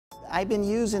I've been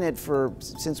using it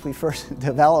since we first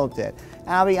developed it. And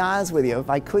I'll be honest with you, if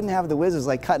I couldn't have the whiz, it's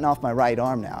like cutting off my right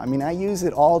arm now. I mean, I use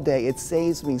it all day. It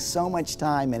saves me so much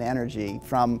time and energy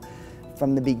from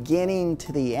the beginning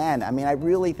to the end. I mean, I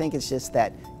really think it's just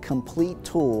that complete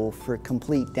tool for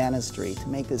complete dentistry to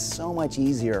make this so much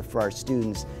easier for our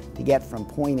students to get from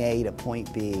point A to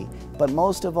point B. But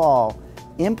most of all,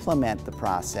 implement the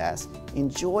process,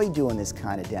 enjoy doing this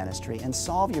kind of dentistry, and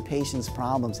solve your patients'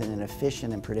 problems in an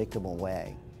efficient and predictable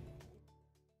way.